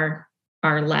AB are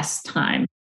less time.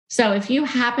 So if you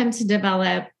happen to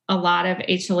develop a lot of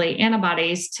HLA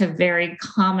antibodies to very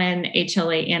common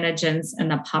HLA antigens in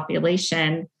the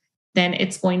population, then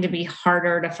it's going to be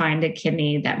harder to find a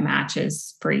kidney that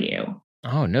matches for you.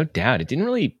 Oh, no doubt. It didn't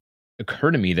really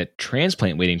occur to me that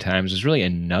transplant waiting times is really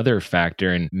another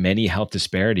factor in many health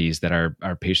disparities that our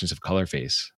patients of color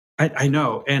face. I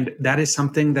know. And that is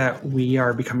something that we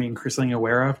are becoming increasingly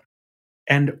aware of.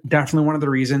 And definitely one of the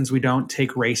reasons we don't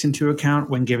take race into account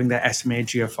when giving the estimated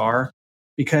GFR,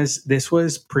 because this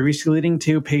was previously leading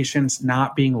to patients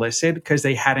not being listed because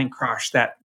they hadn't crossed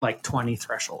that like 20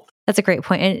 threshold. That's a great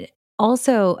point. And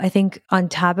also, I think on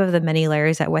top of the many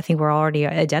layers that I think we're already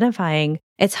identifying,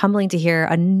 it's humbling to hear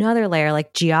another layer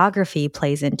like geography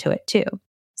plays into it too.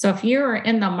 So if you're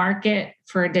in the market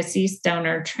for a deceased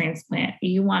donor transplant,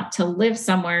 you want to live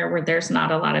somewhere where there's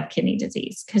not a lot of kidney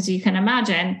disease. Because you can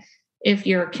imagine if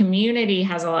your community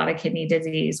has a lot of kidney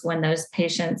disease, when those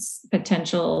patients,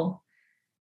 potential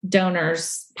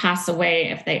donors pass away,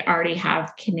 if they already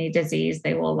have kidney disease,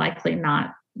 they will likely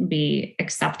not be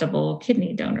acceptable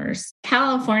kidney donors.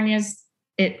 California's,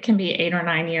 it can be 8 or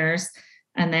 9 years.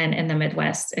 And then in the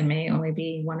Midwest, it may only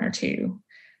be 1 or 2.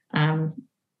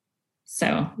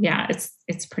 So yeah,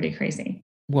 it's pretty crazy.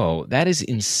 Whoa, that is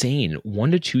insane.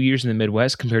 1 to 2 years in the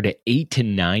Midwest compared to 8 to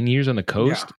 9 years on the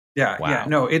coast? Yeah. Wow. Yeah.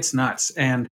 No, it's nuts.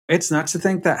 And it's nuts to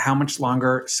think that how much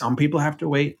longer some people have to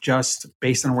wait just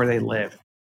based on where they live.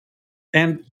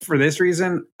 And for this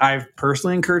reason, I've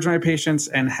personally encouraged my patients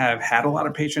and have had a lot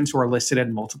of patients who are listed at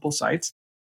multiple sites.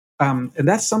 And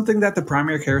that's something that the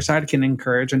primary care side can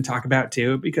encourage and talk about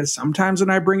too, because sometimes when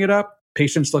I bring it up,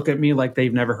 patients look at me like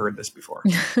they've never heard this before.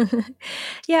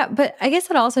 Yeah, but I guess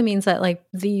it also means that like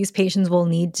these patients will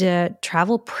need to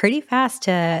travel pretty fast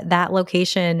to that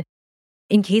location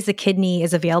in case a kidney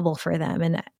is available for them.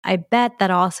 And I bet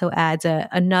that also adds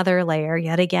another layer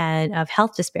yet again of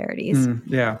health disparities.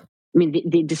 Yeah. I mean,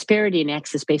 the disparity in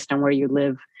access based on where you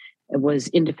live was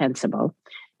indefensible.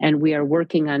 And we are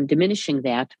working on diminishing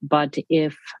that. But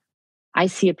if I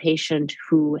see a patient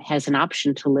who has an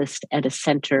option to list at a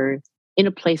center in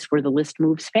a place where the list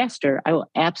moves faster, I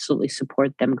will absolutely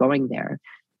support them going there.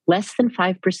 Less than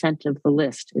 5% of the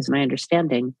list, is my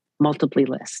understanding, multiply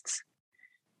lists.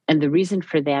 And the reason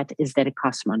for that is that it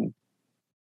costs money.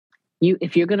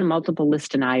 If you're going to multiple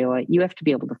list in Iowa, you have to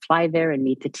be able to fly there and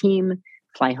meet the team,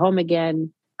 fly home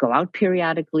again, go out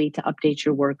periodically to update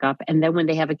your workup. And then when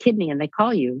they have a kidney and they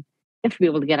call you, you have to be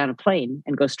able to get on a plane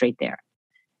and go straight there.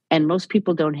 And most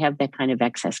people don't have that kind of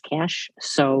excess cash.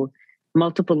 So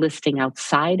multiple listing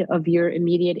outside of your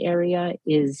immediate area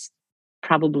is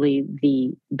probably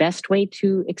the best way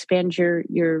to expand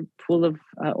your pool of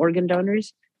organ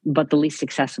donors, but the least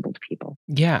accessible to people.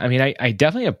 Yeah, I mean, I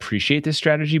definitely appreciate this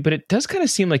strategy, but it does kind of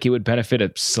seem like it would benefit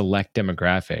a select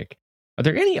demographic. Are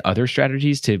there any other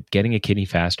strategies to getting a kidney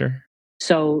faster?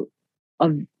 So a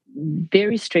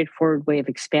very straightforward way of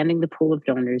expanding the pool of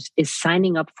donors is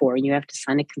signing up for, and you have to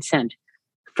sign a consent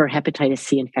for hepatitis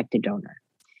C infected donor.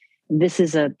 This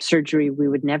is a surgery we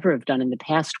would never have done in the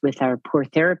past with our poor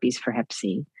therapies for hep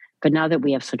C. But now that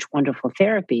we have such wonderful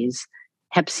therapies,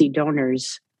 hep C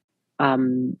donors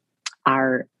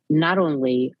are not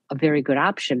only a very good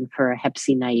option for a hep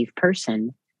C naive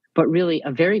person, but really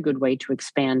a very good way to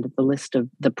expand the list of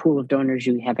the pool of donors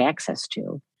you have access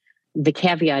to. The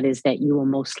caveat is that you will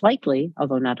most likely,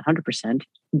 although not 100%,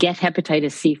 get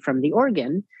hepatitis C from the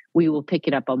organ. We will pick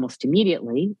it up almost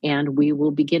immediately, and we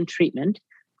will begin treatment,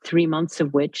 3 months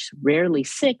of which, rarely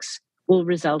 6, will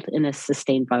result in a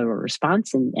sustained viral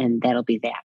response, and that'll be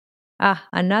that.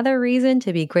 Another reason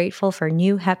to be grateful for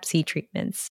new hep C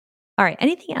treatments. All right,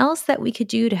 anything else that we could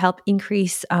do to help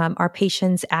increase our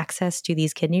patients' access to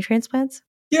these kidney transplants?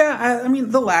 Yeah, I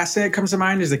mean, the last thing that comes to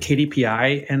mind is the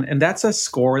KDPI, and that's a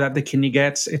score that the kidney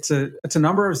gets. It's a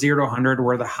number of 0 to 100,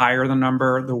 where the higher the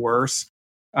number, the worse.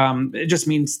 It just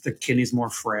means the kidney's more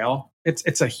frail.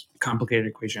 It's a complicated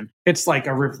equation. It's like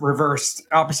a reversed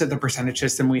opposite the percentage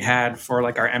system we had for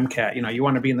like our MCAT. You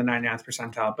want to be in the 99th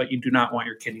percentile, but you do not want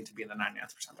your kidney to be in the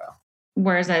 99th percentile.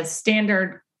 Whereas a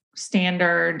standard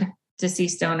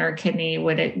deceased donor kidney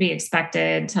would it be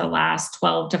expected to last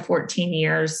 12 to 14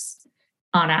 years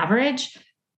on average.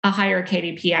 A higher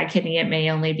KDPI kidney, it may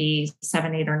only be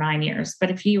 7, 8, or 9 years. But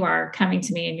if you are coming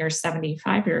to me and you're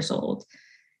 75 years old,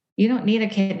 you don't need a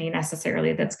kidney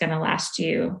necessarily that's going to last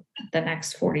you the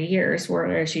next 40 years,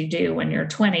 whereas you do when you're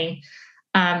 20.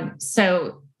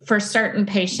 So for certain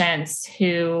patients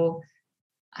who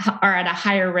are at a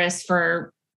higher risk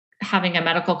for having a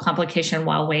medical complication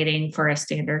while waiting for a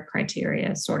standard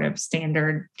criteria, sort of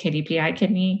standard KDPI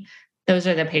kidney, those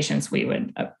are the patients we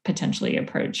would potentially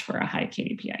approach for a high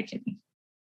KDPI kidney.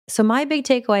 So my big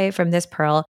takeaway from this,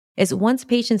 Pearl, is once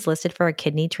patients listed for a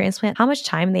kidney transplant, how much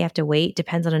time they have to wait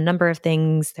depends on a number of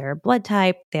things: their blood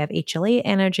type, they have HLA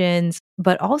antigens,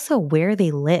 but also where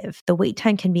they live. The wait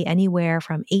time can be anywhere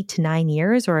from 8 to 9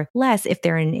 years or less if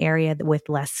they're in an area with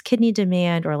less kidney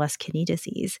demand or less kidney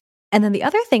disease. And then the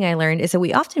other thing I learned is that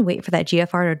we often wait for that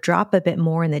GFR to drop a bit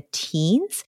more in the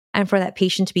teens and for that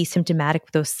patient to be symptomatic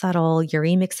with those subtle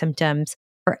uremic symptoms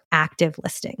for active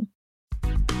listing.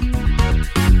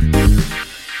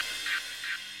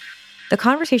 The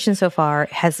conversation so far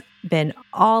has been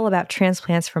all about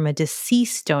transplants from a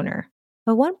deceased donor.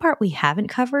 But one part we haven't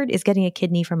covered is getting a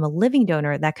kidney from a living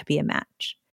donor that could be a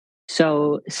match.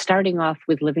 So starting off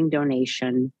with living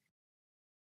donation,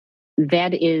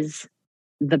 that is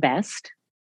the best,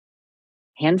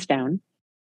 hands down.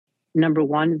 Number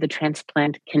one, the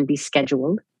transplant can be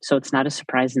scheduled, so it's not a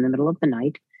surprise in the middle of the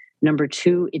night. Number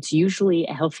two, it's usually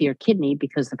a healthier kidney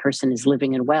because the person is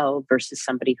living and well versus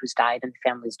somebody who's died and the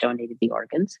family's donated the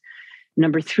organs.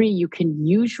 Number three, you can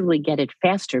usually get it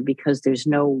faster because there's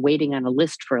no waiting on a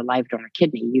list for a live donor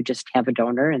kidney. You just have a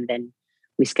donor and then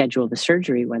we schedule the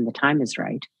surgery when the time is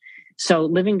right. So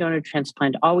living donor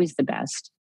transplant, always the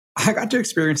best. I got to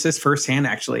experience this firsthand,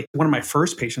 actually. One of my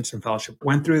first patients in fellowship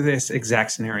went through this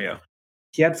exact scenario.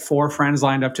 He had 4 friends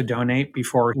lined up to donate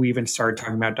before we even started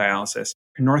talking about dialysis.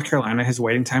 In North Carolina, his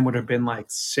waiting time would have been like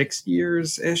 6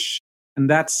 years-ish. And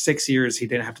that's 6 years he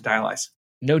didn't have to dialyze.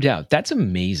 No doubt. That's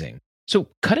amazing. So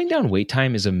cutting down wait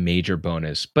time is a major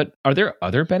bonus, but are there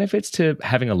other benefits to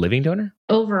having a living donor?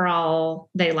 Overall,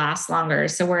 they last longer.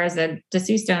 So whereas a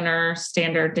deceased donor,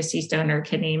 standard deceased donor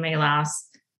kidney may last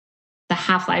the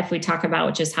half-life we talk about,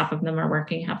 which is half of them are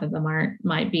working, half of them aren't,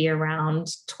 might be around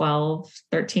 12,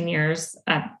 13 years.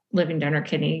 A living donor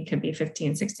kidney could be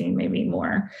 15, 16, maybe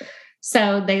more.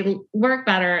 So they work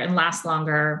better and last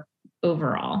longer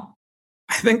overall.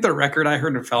 I think the record I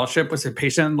heard in fellowship was a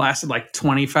patient lasted like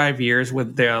 25 years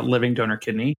with their living donor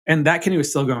kidney, and that kidney was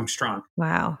still going strong.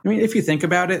 Wow. I mean, if you think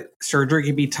about it, surgery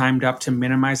can be timed up to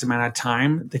minimize the amount of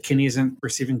time the kidney isn't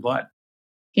receiving blood.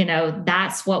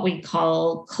 That's what we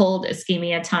call cold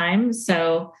ischemia time.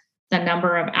 So the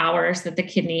number of hours that the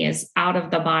kidney is out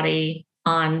of the body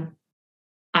on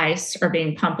ice or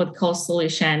being pumped with cold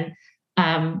solution,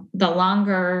 the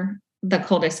longer the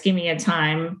cold ischemia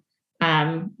time,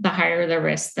 the higher the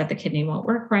risk that the kidney won't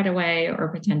work right away or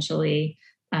potentially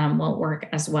won't work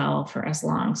as well for as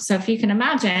long. So if you can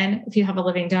imagine, if you have a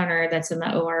living donor that's in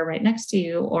the OR right next to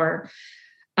you, or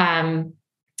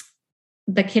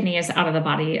the kidney is out of the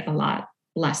body a lot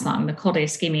less long, the cold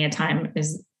ischemia time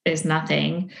is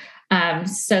nothing.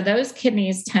 So those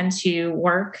kidneys tend to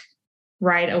work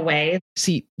right away.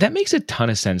 See, that makes a ton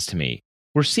of sense to me.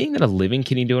 We're seeing that a living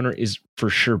kidney donor is for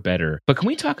sure better, but can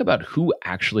we talk about who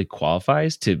actually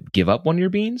qualifies to give up one of your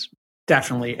beans?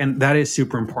 Definitely. And that is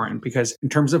super important because in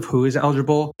terms of who is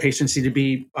eligible, patients need to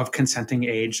be of consenting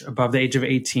age, above the age of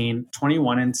 18,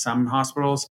 21 in some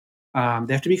hospitals. They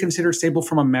have to be considered stable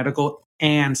from a medical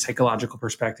and psychological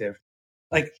perspective.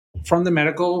 Like from the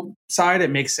medical side, it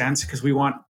makes sense because we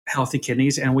want healthy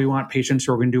kidneys and we want patients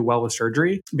who are going to do well with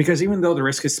surgery, because even though the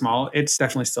risk is small, it's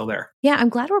definitely still there. Yeah, I'm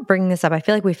glad we're bringing this up. I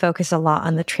feel like we focus a lot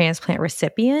on the transplant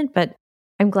recipient, but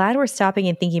I'm glad we're stopping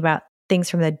and thinking about things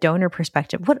from the donor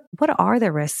perspective. What are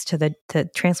the risks to the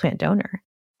transplant donor?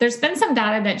 There's been some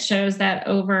data that shows that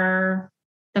over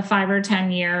the 5 or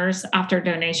 10 years after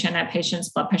donation, a patient's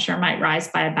blood pressure might rise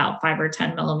by about 5 or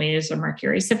 10 millimeters of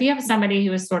mercury. So if you have somebody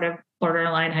who is sort of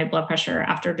borderline high blood pressure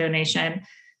after donation,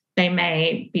 they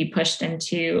may be pushed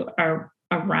into a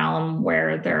realm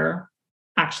where they're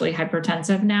actually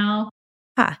hypertensive now.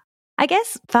 I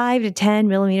guess 5 to 10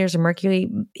 millimeters of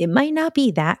mercury, it might not be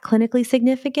that clinically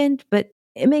significant, but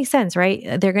it makes sense, right?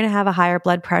 They're going to have a higher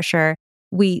blood pressure.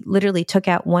 We literally took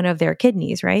out one of their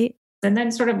kidneys, right? And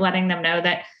then sort of letting them know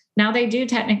that now they do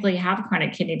technically have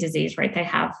chronic kidney disease, right? They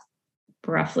have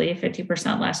roughly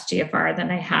 50% less GFR than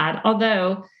they had,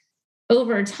 although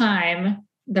over time,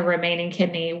 the remaining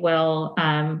kidney will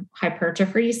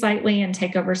hypertrophy slightly and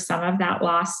take over some of that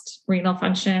lost renal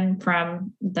function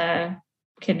from the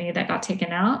kidney that got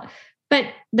taken out. But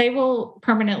they will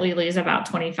permanently lose about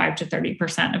 25 to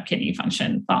 30% of kidney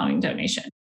function following donation.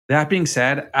 That being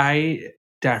said, I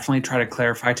definitely try to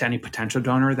clarify to any potential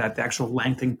donor that the actual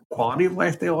length and quality of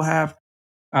life they will have,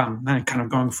 and kind of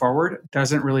going forward,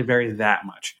 doesn't really vary that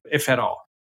much, if at all.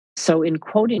 So in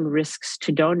quoting risks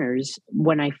to donors,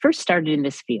 when I first started in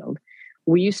this field,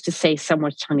 we used to say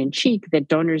somewhat tongue-in-cheek that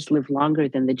donors live longer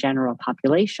than the general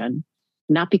population,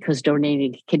 not because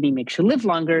donating a kidney makes you live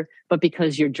longer, but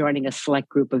because you're joining a select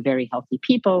group of very healthy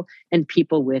people, and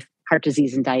people with heart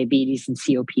disease and diabetes and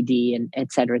COPD and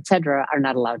et cetera, are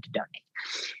not allowed to donate.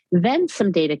 Then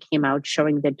some data came out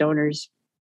showing that donors,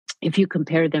 if you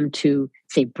compare them to,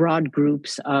 say, broad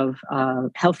groups of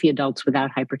healthy adults without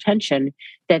hypertension,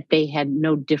 that they had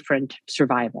no different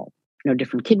survival, no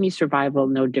different kidney survival,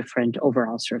 no different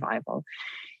overall survival.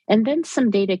 And then some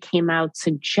data came out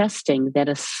suggesting that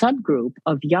a subgroup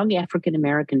of young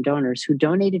African-American donors who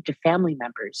donated to family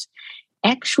members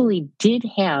actually did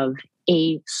have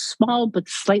a small but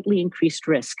slightly increased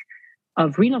risk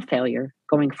of renal failure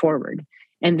going forward.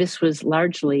 And this was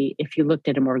largely, if you looked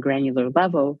at a more granular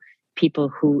level, people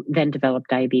who then developed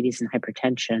diabetes and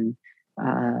hypertension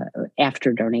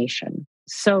after donation.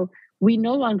 So we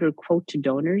no longer quote to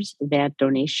donors that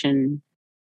donation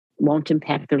won't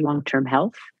impact their long-term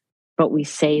health, but we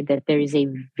say that there is a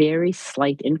very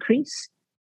slight increase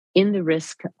in the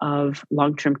risk of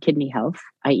long-term kidney health,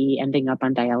 i.e. ending up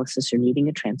on dialysis or needing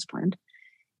a transplant.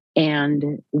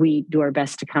 And we do our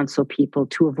best to counsel people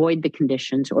to avoid the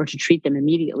conditions or to treat them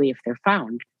immediately if they're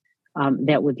found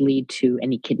that would lead to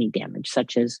any kidney damage,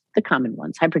 such as the common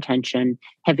ones, hypertension,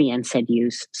 heavy NSAID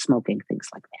use, smoking, things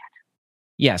like that.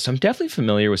 Yeah, so I'm definitely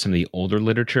familiar with some of the older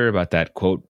literature about that,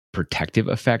 quote, protective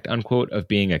effect, unquote, of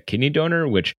being a kidney donor,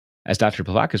 which, as Dr.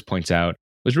 Plavakis points out,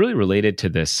 was really related to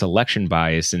the selection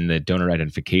bias in the donor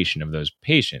identification of those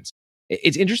patients.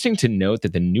 It's interesting to note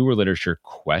that the newer literature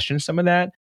questions some of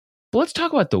that. But let's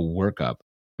talk about the workup.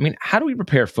 I mean, how do we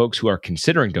prepare folks who are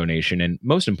considering donation? And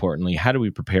most importantly, how do we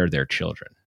prepare their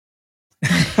children?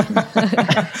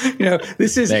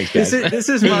 This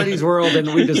is Marty's world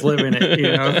and we just live in it,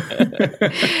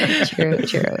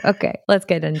 True. Okay, let's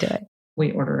get into it.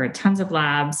 We order tons of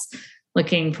labs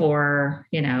looking for,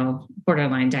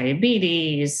 borderline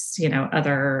diabetes,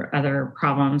 other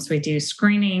problems. We do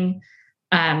screening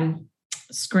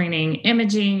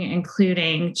imaging,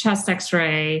 including chest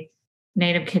x-ray,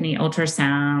 native kidney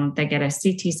ultrasound. They get a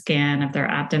CT scan of their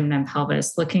abdomen and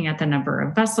pelvis, looking at the number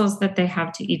of vessels that they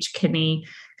have to each kidney,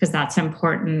 because that's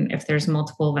important. If there's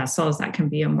multiple vessels, that can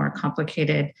be a more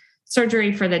complicated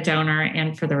surgery for the donor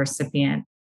and for the recipient.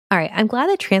 All right. I'm glad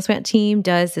the transplant team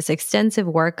does this extensive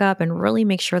workup and really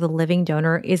makes sure the living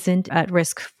donor isn't at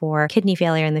risk for kidney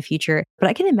failure in the future. But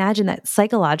I can imagine that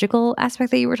psychological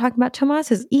aspect that you were talking about,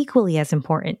 Tomas, is equally as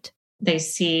important. They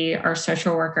see our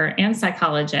social worker and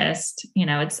psychologist.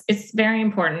 It's very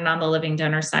important on the living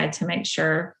donor side to make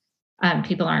sure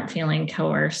people aren't feeling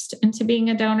coerced into being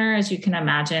a donor. As you can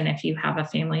imagine, if you have a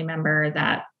family member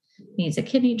that needs a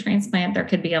kidney transplant, there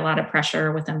could be a lot of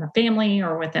pressure within the family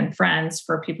or within friends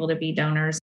for people to be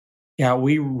donors. Yeah,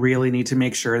 we really need to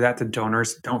make sure that the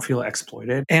donors don't feel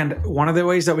exploited. And one of the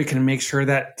ways that we can make sure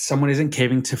that someone isn't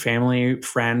caving to family,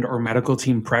 friend, or medical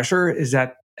team pressure is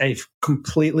that a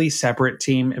completely separate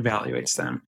team evaluates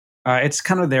them. It's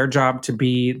kind of their job to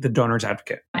be the donor's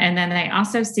advocate. And then they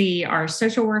also see our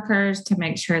social workers to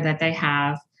make sure that they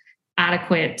have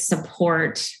adequate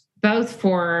support, both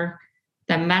for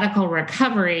the medical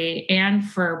recovery and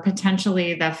for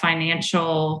potentially the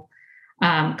financial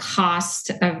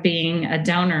cost of being a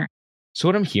donor. So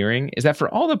what I'm hearing is that for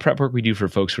all the prep work we do for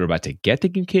folks who are about to get the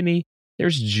kidney,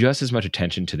 there's just as much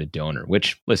attention to the donor,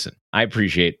 which, listen, I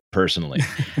appreciate personally.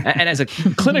 And as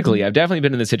clinically, I've definitely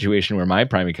been in the situation where my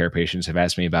primary care patients have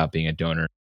asked me about being a donor.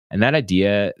 And that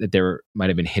idea that there might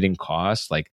have been hidden costs,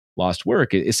 like lost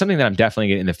work, is something that I'm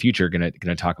definitely in the future going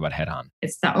to talk about head on.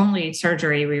 It's the only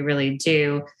surgery we really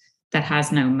do that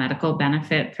has no medical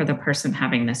benefit for the person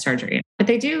having the surgery. But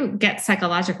they do get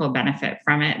psychological benefit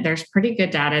from it. There's pretty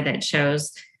good data that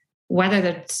shows whether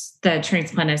the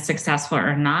transplant is successful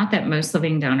or not, that most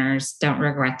living donors don't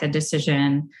regret the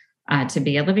decision to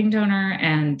be a living donor,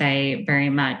 and they very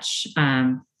much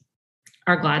are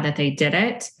glad that they did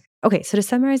it. Okay, so to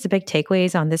summarize the big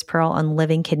takeaways on this Pearl on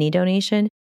living kidney donation,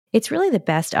 it's really the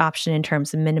best option in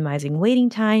terms of minimizing waiting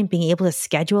time, being able to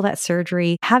schedule that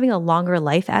surgery, having a longer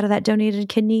life out of that donated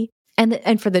kidney.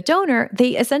 And for the donor,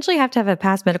 they essentially have to have a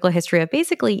past medical history of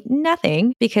basically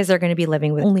nothing because they're going to be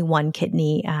living with only one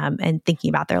kidney and thinking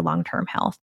about their long-term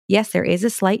health. Yes, there is a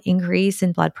slight increase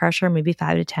in blood pressure, maybe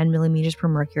 5 to 10 millimeters per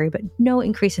mercury, but no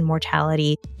increase in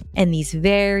mortality in these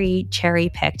very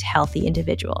cherry-picked healthy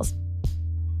individuals.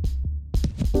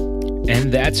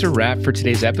 And that's a wrap for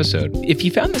today's episode. If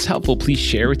you found this helpful, please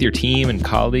share with your team and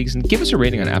colleagues and give us a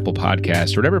rating on Apple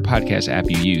Podcasts or whatever podcast app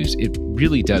you use. It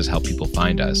really does help people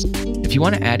find us. If you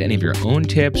want to add any of your own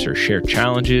tips or share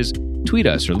challenges, tweet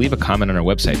us or leave a comment on our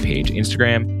website page,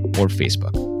 Instagram, or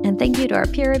Facebook. And thank you to our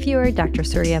peer reviewer, Dr.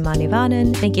 Surya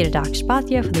Manivanan. Thank you to Dr.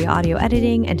 Spathia for the audio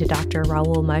editing and to Dr.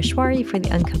 Rahul Maheshwari for the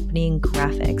accompanying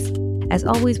graphics. As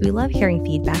always, we love hearing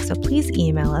feedback, so please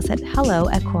email us at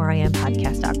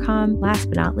hello@quorumpodcast.com. Last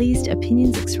but not least,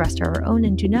 opinions expressed are our own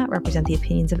and do not represent the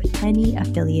opinions of any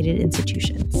affiliated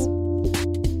institutions.